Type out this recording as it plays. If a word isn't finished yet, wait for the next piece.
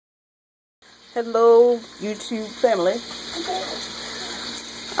Hello, YouTube family.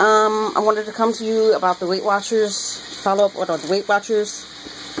 I wanted to come to you about the Weight Watchers, follow up on the Weight Watchers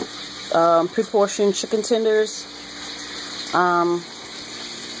pre-portioned chicken tenders.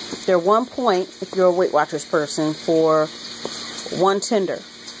 They're 1 point if you're a Weight Watchers person for one tender.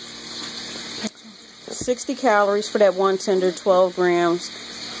 60 calories for that one tender, 12 grams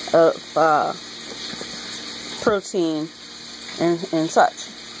of protein and such.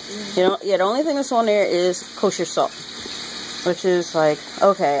 You know, the only thing that's on there is kosher salt, which is like,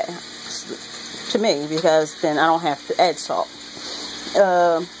 okay, to me, because then I don't have to add salt.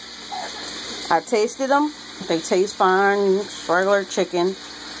 I tasted them. They taste fine. It's regular chicken.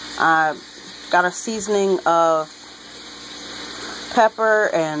 I got a seasoning of pepper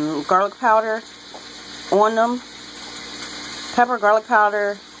and garlic powder on them. Pepper, garlic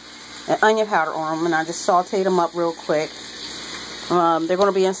powder, and onion powder on them. And I just sauteed them up real quick. They're going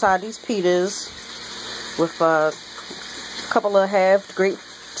to be inside these pitas with a couple of half grape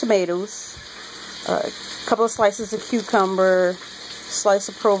tomatoes, a couple of slices of cucumber, slice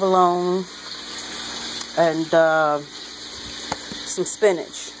of provolone, and some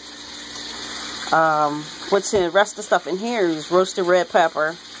spinach. What's in the rest of the stuff in here is roasted red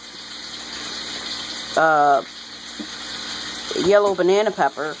pepper, yellow banana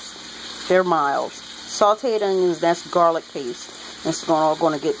peppers, they're mild, sauteed onions, that's garlic paste. It's all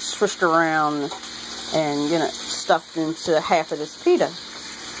going to get swished around and, you know, stuffed into half of this pita.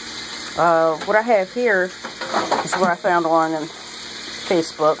 What I have here is what I found on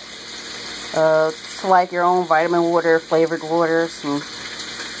Facebook. It's like your own vitamin water, flavored water.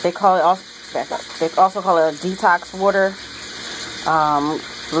 They call it they also call it a detox water.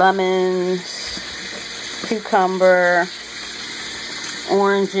 Lemons, cucumber,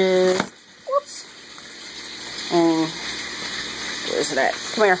 oranges. Whoops. And where's that?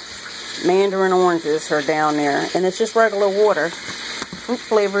 Come here. Mandarin oranges are down there. And it's just regular water. Fruit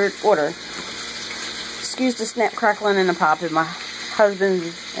flavored water. Excuse the snap, crackling, and the popping. My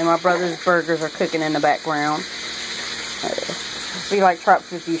husband and my brother's burgers are cooking in the background. If you like Trop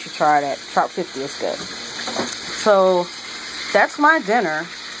 50, you should try that. Trop 50 is good. So, that's my dinner.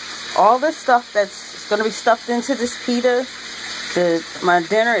 All this stuff that's going to be stuffed into this pita. My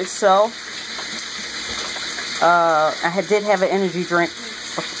dinner itself. I did have an energy drink.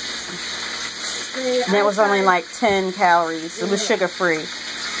 And it was only like 10 calories. It was sugar free.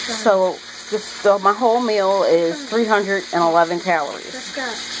 So my whole meal is 311 calories.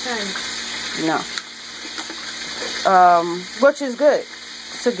 No. Which is good.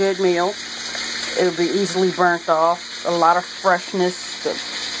 It's a good meal. It'll be easily burnt off. A lot of freshness. The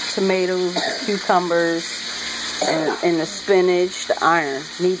tomatoes, cucumbers, and the spinach, the iron.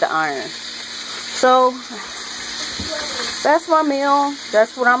 Need the iron. So that's my meal.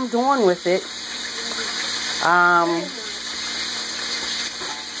 That's what I'm doing with it. I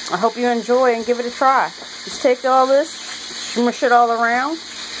hope you enjoy and give it a try. Just take all this, smush it all around,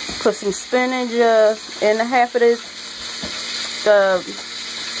 put some spinach in the half of the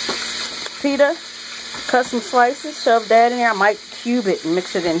pita, cut some slices, shove that in there. I might cube it and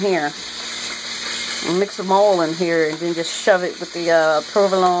mix it in here. Mix them all in here and then just shove it with the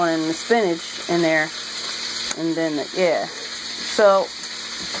provolone and the spinach in there. And then, yeah. So,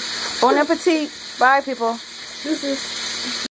 bon appetit. Bye, people. Deuces.